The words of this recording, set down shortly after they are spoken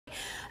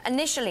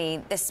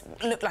Initially, this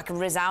looked like a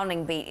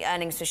resounding beat.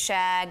 Earnings per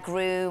share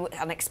grew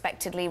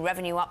unexpectedly,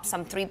 revenue up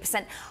some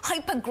 3%.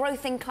 Hyper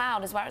growth in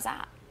cloud is where it's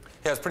at.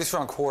 Yeah, it's a pretty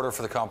strong quarter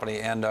for the company,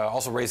 and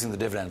also raising the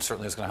dividend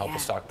certainly is going to help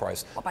the stock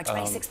price. What, by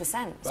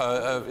 26%?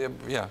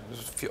 Yeah,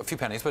 a few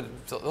pennies, but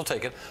they'll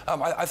take it.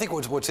 I think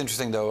what's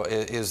interesting, though,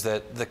 is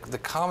that the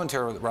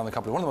commentary around the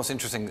company, one of the most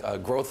interesting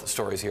growth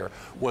stories here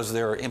was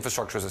their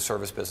infrastructure as a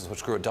service business,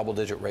 which grew at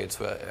double-digit rates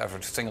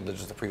after single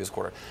digits the previous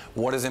quarter.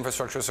 What is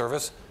infrastructure as a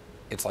service?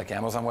 It's like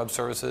Amazon Web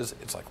Services,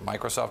 it's like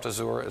Microsoft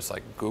Azure, it's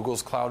like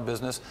Google's cloud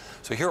business.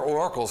 So here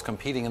Oracle's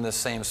competing in this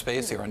same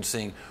space here and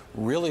seeing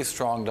really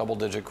strong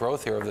double-digit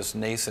growth here of this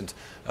nascent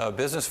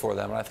business for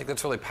them. And I think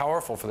that's really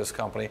powerful for this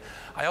company.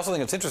 I also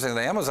think it's interesting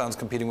that Amazon's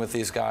competing with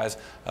these guys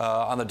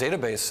on the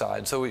database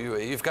side. So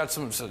you've got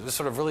this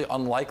sort of really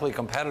unlikely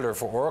competitor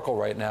for Oracle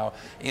right now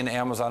in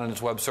Amazon and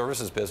its web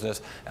services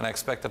business. And I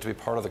expect that to be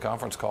part of the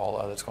conference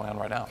call that's going on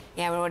right now.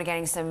 Yeah, we're already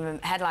getting some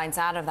headlines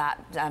out of that.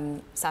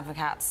 Sanford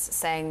Katz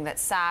saying that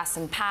SaaS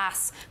and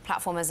PaaS,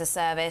 platform as a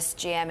service,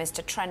 GM is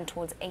to trend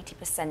towards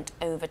 80%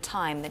 over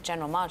time. The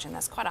general margin,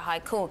 that's quite a high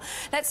call.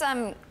 Let's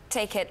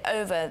take it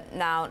over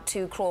now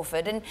to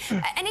Crawford. And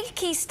any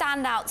key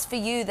standouts for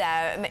you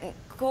there? I mean,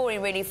 Corey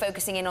really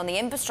focusing in on the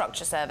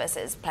infrastructure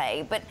services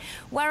play, but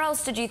where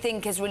else did you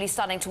think is really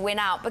starting to win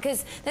out?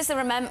 Because this is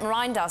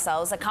remind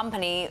ourselves, a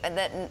company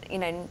that, you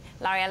know,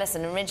 Larry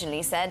Ellison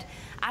originally said,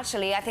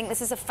 actually, I think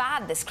this is a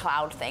fad, this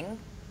cloud thing.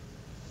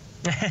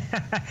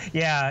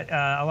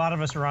 Yeah, a lot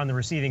of us are on the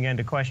receiving end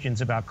of questions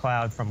about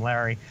cloud from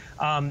Larry.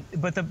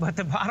 But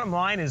the bottom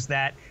line is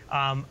that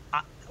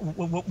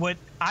what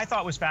I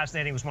thought was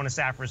fascinating was one of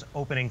Safra's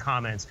opening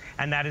comments,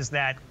 and that is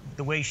that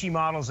the way she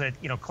models it,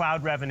 you know,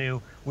 cloud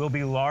revenue will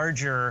be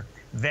larger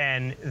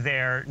than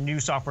their new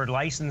software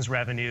license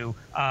revenue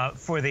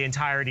for the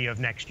entirety of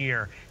next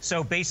year.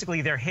 So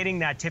basically, they're hitting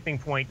that tipping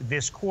point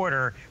this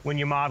quarter when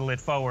you model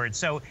it forward.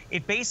 So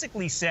it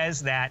basically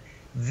says that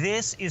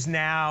this is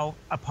now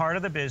a part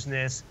of the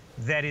business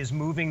that is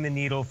moving the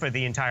needle for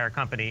the entire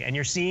company, and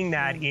you're seeing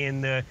that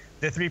in the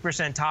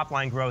 3% top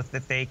line growth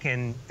that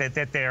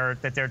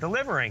they're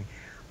delivering.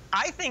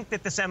 I think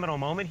that the seminal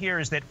moment here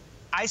is that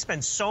I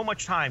spend so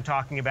much time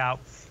talking about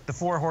the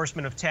four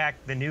horsemen of tech,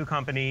 the new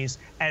companies,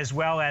 as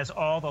well as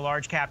all the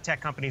large cap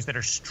tech companies that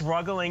are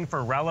struggling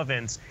for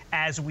relevance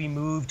as we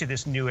move to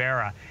this new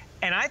era.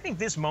 And I think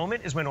this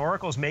moment is when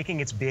Oracle's making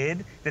its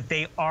bid that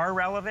they are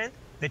relevant,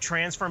 the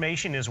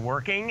transformation is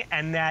working,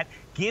 and that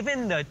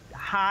given the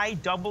high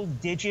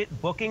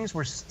double-digit bookings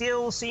we're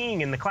still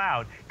seeing in the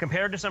cloud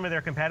compared to some of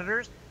their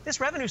competitors, this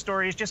revenue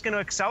story is just going to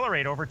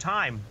accelerate over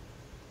time.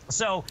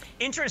 So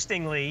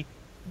interestingly,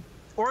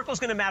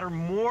 Oracle's going to matter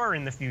more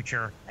in the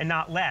future and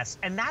not less.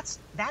 And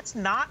that's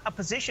not a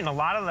position a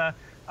lot of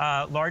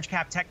the large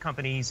cap tech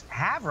companies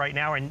have right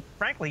now, and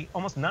frankly,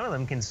 almost none of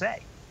them can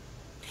say.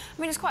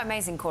 I mean, it's quite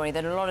amazing, Corey,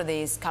 that a lot of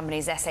these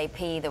companies, SAP,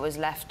 that was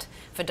left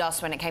for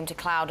dust when it came to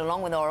cloud,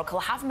 along with Oracle,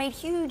 have made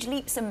huge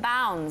leaps and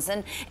bounds.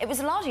 And it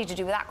was largely to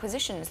do with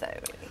acquisitions, though,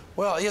 really.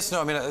 Well, yes,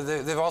 no, I mean,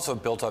 they've also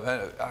built up,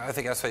 I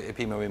think SAP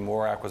may be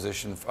more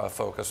acquisition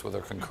focused with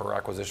their Concur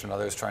acquisition,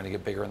 others trying to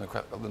get bigger in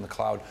the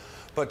cloud.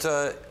 But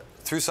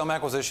through some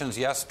acquisitions,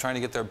 yes, trying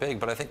to get there big,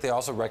 but I think they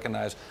also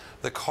recognize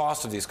the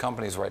cost of these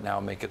companies right now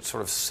make it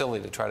sort of silly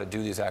to try to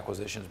do these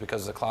acquisitions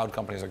because the cloud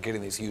companies are getting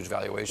these huge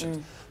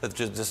valuations that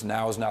just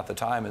now is not the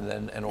time.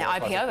 And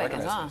Oracle IPO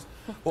as well.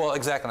 Well,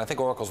 exactly. And I think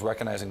Oracle's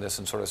recognizing this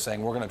and sort of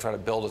saying we're going to try to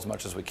build as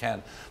much as we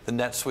can. The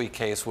NetSuite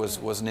case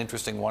was an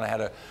interesting one.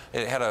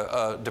 It had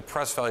a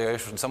depressed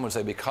valuation, some would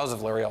say, because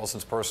of Larry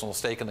Ellison's personal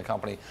stake in the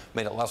company,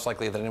 made it less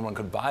likely that anyone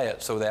could buy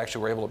it. So they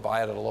actually were able to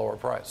buy it at a lower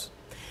price.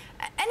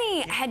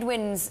 Any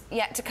headwinds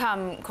yet to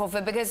come,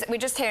 Crawford? Because we're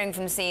just hearing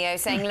from the CEO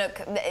saying, look,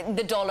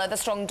 the dollar, the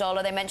strong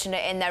dollar, they mentioned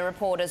it in their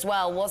report as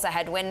well, was a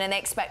headwind, and they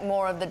expect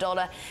more of the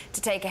dollar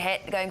to take a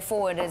hit going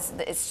forward as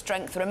its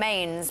strength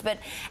remains. But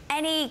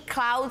any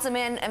clouds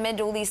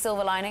amid all these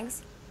silver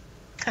linings?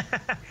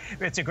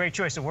 It's a great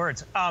choice of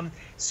words.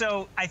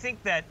 So I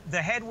think that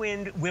the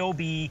headwind will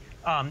be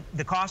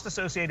the cost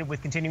associated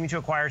with continuing to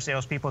acquire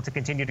salespeople to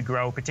continue to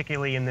grow,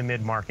 particularly in the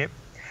mid-market.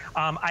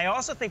 I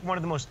also think one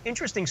of the most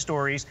interesting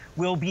stories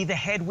will be the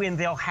headwind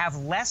they'll have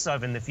less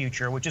of in the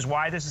future, which is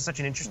why this is such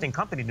an interesting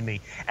company to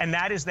me. And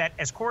that is that,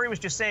 as Corey was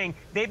just saying,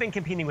 they've been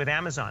competing with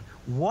Amazon.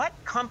 What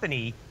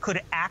company could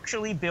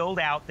actually build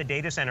out the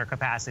data center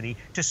capacity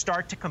to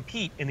start to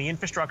compete in the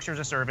infrastructure as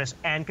a service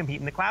and compete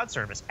in the cloud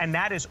service? And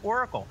that is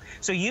Oracle.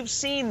 So you've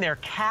seen their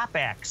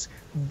CapEx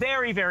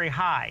very, very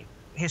high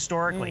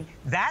historically.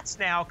 That's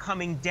now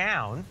coming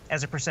down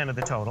as a % of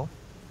the total.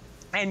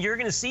 And you're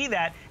going to see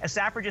that, as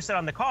Safra just said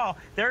on the call,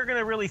 they're going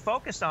to really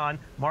focus on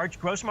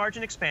gross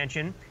margin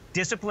expansion,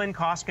 disciplined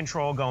cost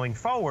control going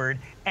forward,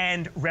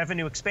 and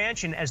revenue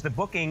expansion as the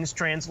bookings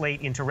translate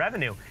into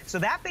revenue. So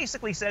that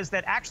basically says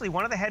that actually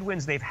one of the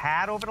headwinds they've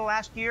had over the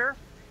last year,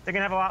 they're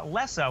going to have a lot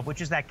less of, which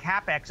is that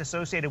CapEx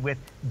associated with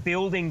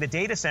building the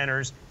data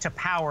centers to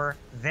power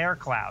their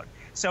cloud.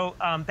 So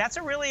that's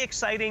a really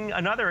exciting,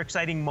 another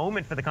exciting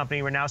moment for the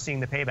company we're now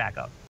seeing the payback of.